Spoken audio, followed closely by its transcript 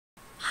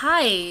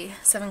Hi,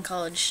 7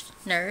 college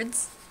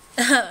nerds.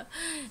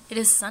 It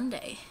is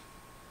Sunday,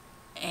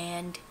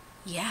 and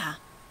yeah,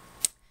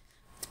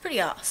 it's pretty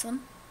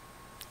awesome,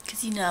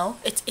 because you know,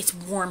 it's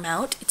warm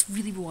out, it's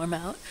really warm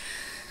out.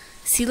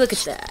 See, look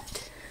at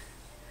that.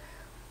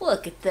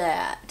 Look at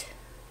that.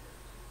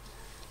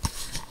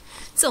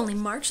 It's only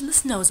March and the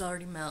snow's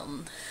already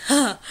melting.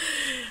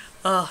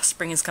 Oh,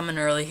 spring is coming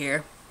early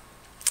here.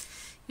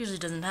 Usually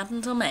doesn't happen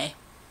until May.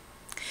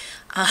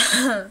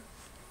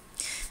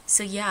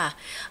 So yeah,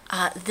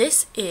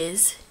 this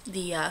is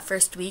the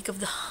first week of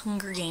the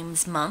Hunger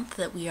Games month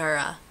that we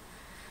are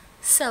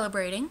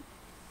celebrating,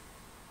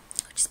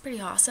 which is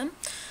pretty awesome.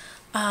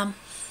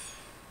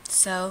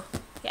 So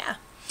yeah,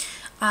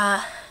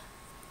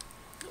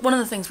 one of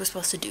the things we're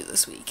supposed to do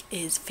this week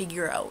is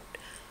figure out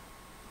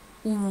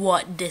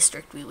what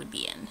district we would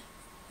be in.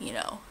 You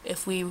know,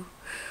 if we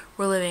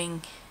were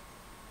living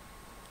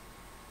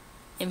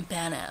in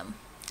Pan Am,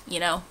 you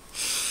know.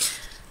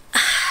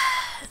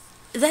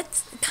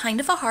 That's kind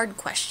of a hard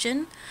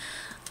question,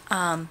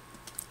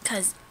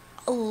 because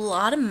a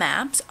lot of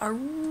maps are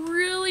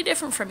really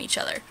different from each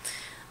other.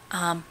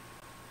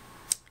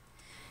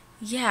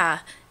 Yeah,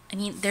 I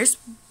mean, there's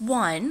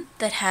one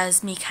that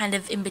has me kind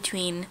of in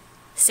between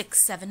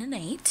 6, 7, and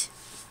 8.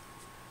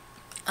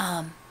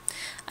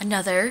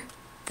 Another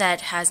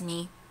that has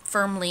me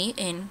firmly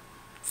in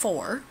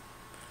 4.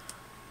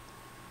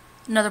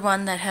 Another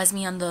one that has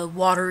me on the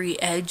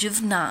watery edge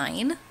of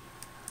 9.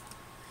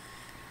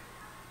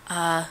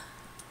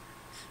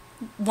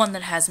 One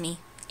that has me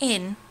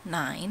in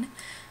 9,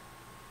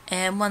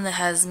 and one that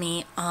has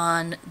me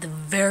on the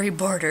very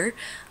border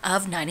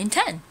of 9 and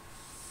 10.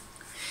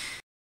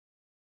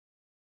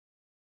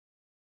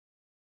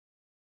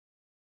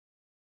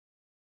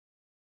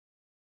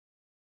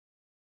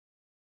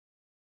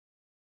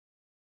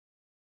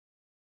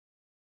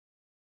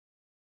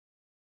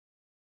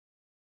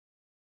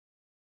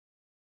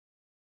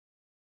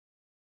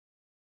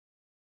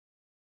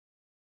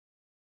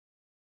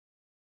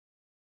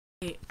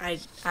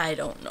 I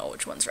don't know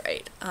which one's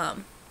right. I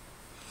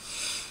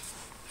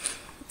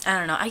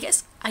don't know. I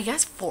guess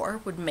 4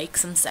 would make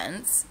some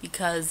sense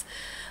because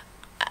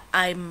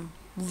I'm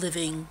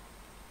living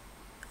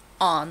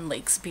on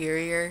Lake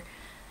Superior,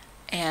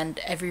 and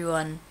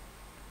everyone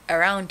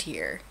around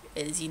here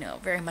is, you know,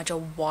 very much a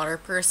water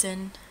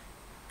person.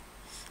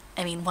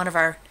 I mean, one of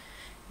our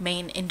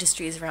main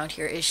industries around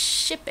here is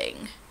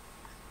shipping.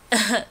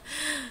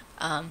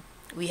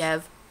 We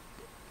have,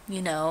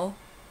 you know,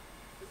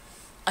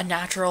 a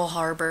natural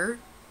harbor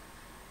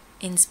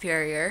in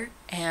Superior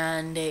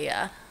and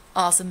a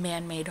awesome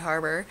man-made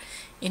harbor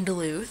in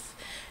Duluth,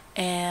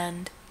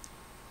 and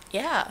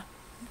yeah,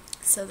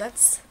 so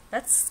that's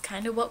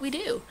kind of what we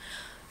do.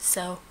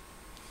 So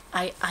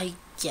I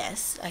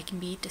guess I can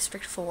be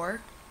District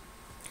 4.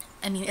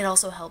 I mean, it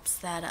also helps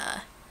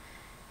that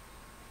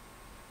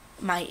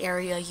my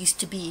area used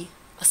to be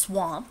a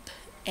swamp,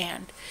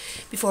 and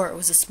before it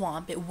was a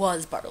swamp, it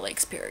was part of Lake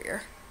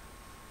Superior.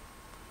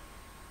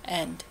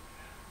 And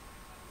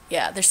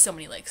yeah, there's so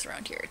many lakes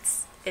around here.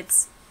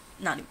 It's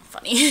not even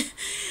funny.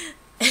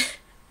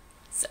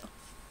 So,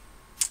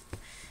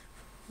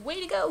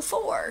 way to go,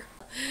 4.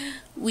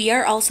 We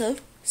are also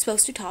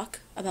supposed to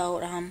talk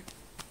about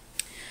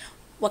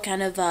what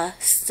kind of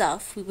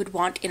stuff we would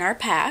want in our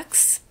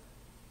packs.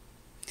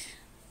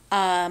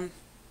 Yeah,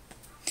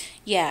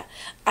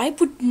 I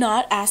would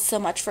not ask so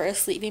much for a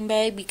sleeping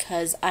bag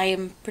because I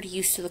am pretty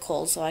used to the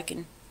cold, so I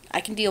can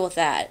deal with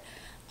that.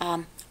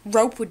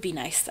 Rope would be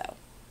nice though.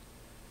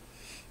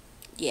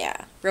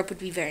 Yeah, rope would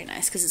be very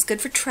nice because it's good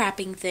for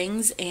trapping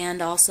things,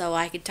 and also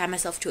I could tie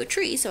myself to a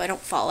tree so I don't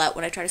fall out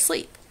when I try to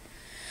sleep.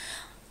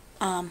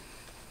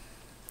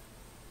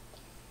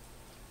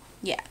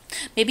 Yeah,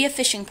 maybe a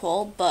fishing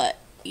pole, but,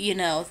 you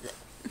know,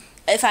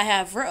 if I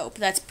have rope,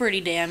 that's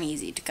pretty damn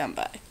easy to come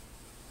by.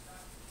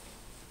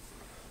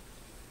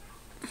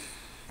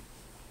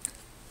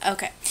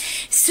 Okay,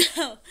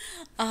 so,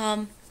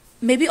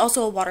 maybe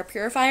also a water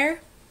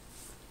purifier,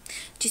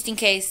 just in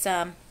case,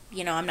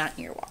 you know, I'm not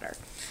near water.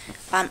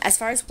 As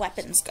far as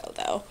weapons go,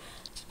 though,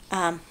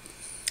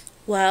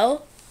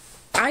 well,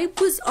 I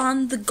was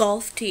on the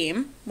golf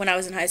team when I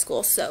was in high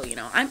school, so, you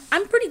know,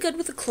 I'm pretty good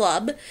with a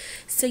club.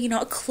 So, you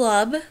know, a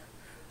club,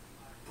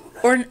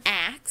 or an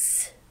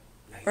axe,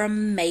 or a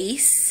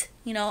mace,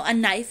 you know, a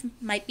knife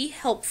might be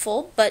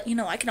helpful, but, you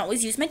know, I can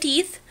always use my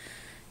teeth.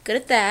 Good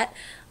at that.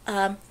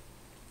 I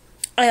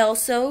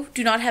also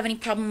do not have any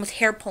problem with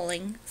hair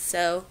pulling,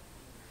 so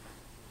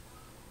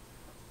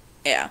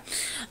yeah.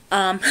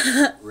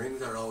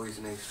 Rings aren't always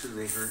nice too,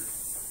 they hurt.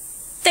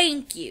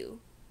 Thank you.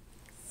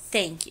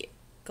 Thank you.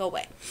 Go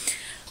away.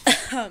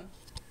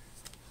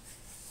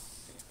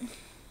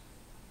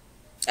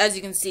 As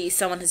you can see,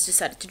 someone has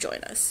decided to join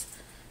us.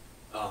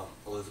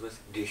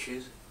 Elizabeth,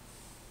 dishes?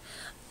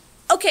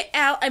 Okay,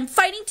 Al, I'm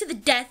fighting to the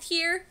death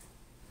here.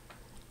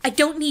 I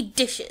don't need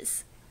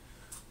dishes.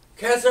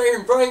 Cast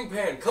iron frying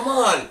pan, come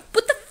on!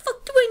 What the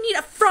fuck do I need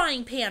a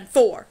frying pan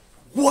for?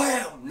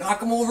 Wham!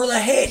 Knock him over the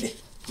head!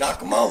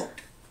 Knock him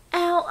out!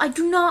 Al, I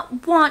do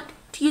not want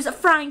to use a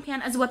frying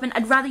pan as a weapon.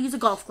 I'd rather use a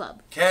golf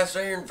club. Cast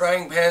iron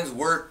frying pans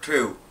work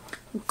too.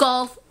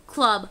 Golf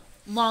club,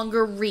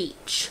 longer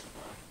reach.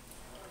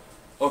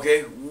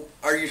 Okay,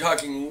 are you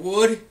talking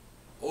wood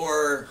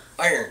or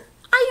iron?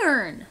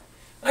 Iron.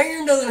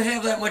 Iron doesn't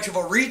have that much of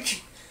a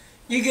reach.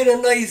 You get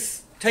a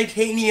nice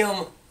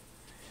titanium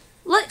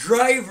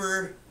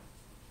driver.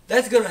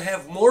 That's going to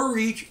have more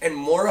reach and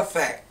more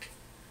effect.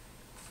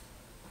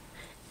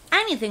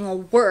 Anything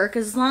will work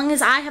as long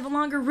as I have a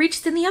longer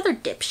reach than the other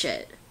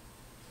dipshit.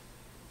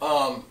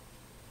 I'm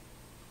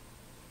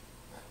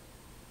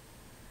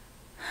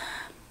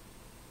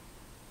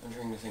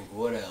trying to think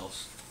what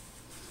else.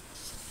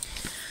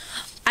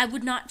 I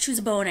would not choose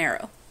a bow and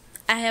arrow.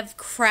 I have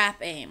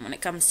crap aim when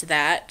it comes to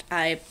that.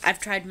 I've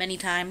tried many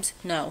times.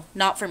 No,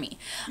 not for me.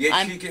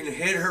 Yet she can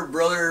hit her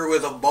brother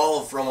with a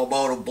ball from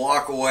about a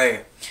block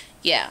away.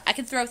 Yeah, I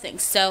can throw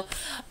things. So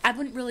I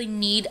wouldn't really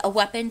need a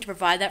weapon to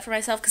provide that for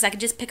myself because I could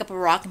just pick up a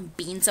rock and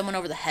bean someone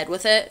over the head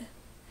with it.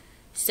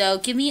 So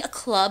give me a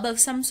club of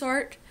some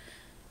sort.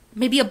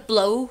 Maybe a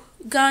blow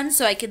gun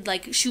so I could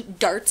like shoot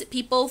darts at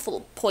people full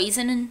of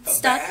poison and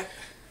stuff.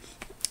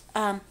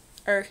 Bat?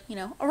 Or, you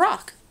know, a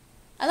rock.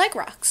 I like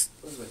rocks.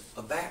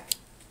 A bat?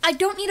 I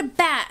don't need a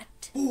bat.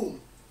 Boom.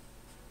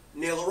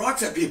 Nail the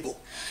rocks at people.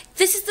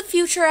 This is the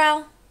future,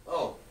 Al.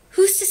 Oh.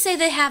 Who's to say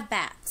they have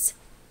bats?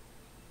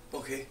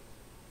 Okay.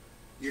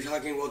 You're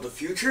talking about the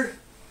future?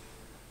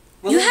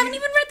 Well, you haven't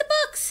even read the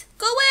books.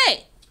 Go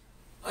away.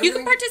 You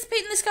can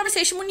participate in this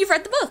conversation when you've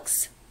read the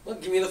books. Well,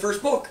 give me the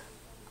first book.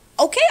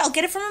 Okay, I'll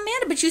get it from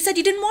Amanda, but you said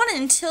you didn't want it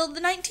until the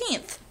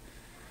 19th.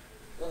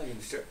 Well,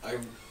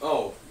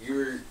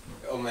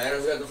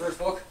 Amanda's got the first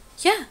book?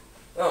 Yeah.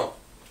 Oh.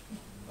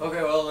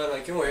 Okay, well then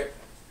I can wait.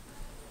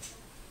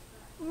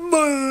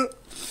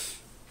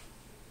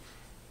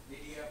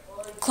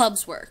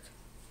 Clubs work.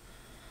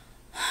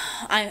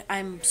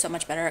 I'm so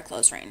much better at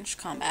close range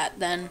combat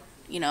than,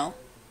 you know,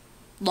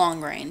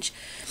 long range.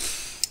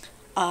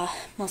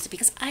 Mostly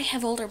because I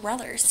have older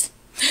brothers.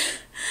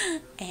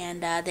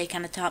 And they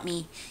kind of taught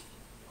me,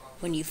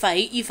 when you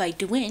fight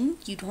to win.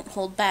 You don't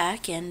hold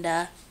back and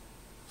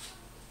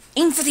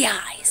aim for the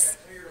eyes.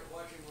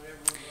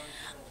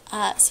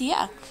 So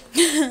yeah.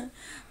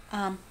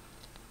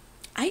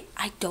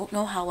 I don't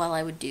know how well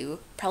I would do.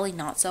 Probably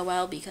not so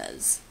well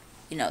because,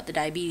 you know, the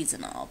diabetes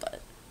and all,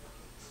 but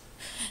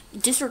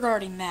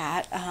disregarding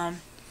that,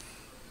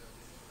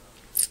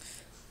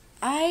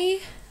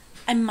 I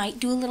might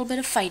do a little bit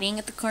of fighting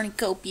at the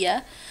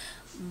cornucopia,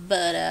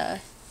 but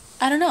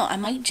I don't know. I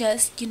might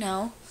just, you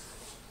know,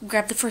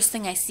 grab the first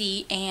thing I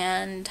see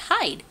and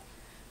hide,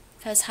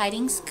 because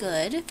hiding's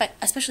good.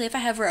 Especially if I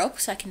have rope,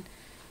 so I can,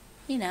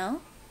 you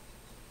know,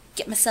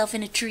 get myself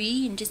in a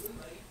tree and just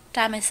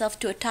tie myself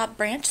to a top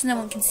branch so no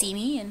one can see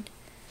me and,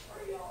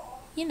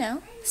 you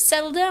know,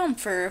 settle down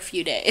for a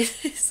few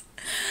days.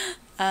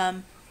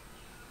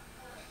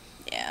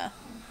 Yeah.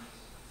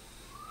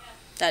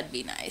 That'd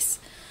be nice.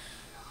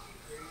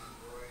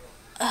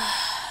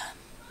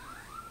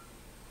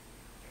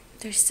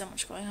 There's so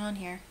much going on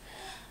here.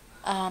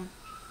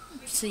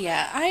 So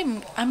yeah,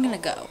 I'm gonna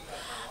go.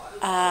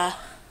 Yeah,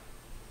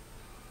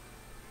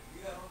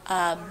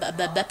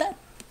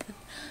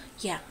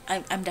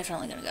 I'm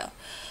definitely gonna go.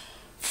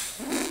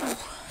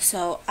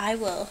 So I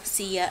will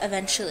see ya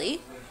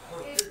eventually.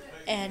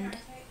 And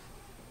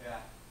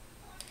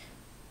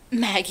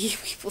Maggie,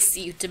 we will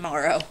see you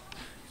tomorrow.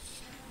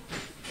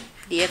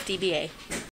 DFTBA.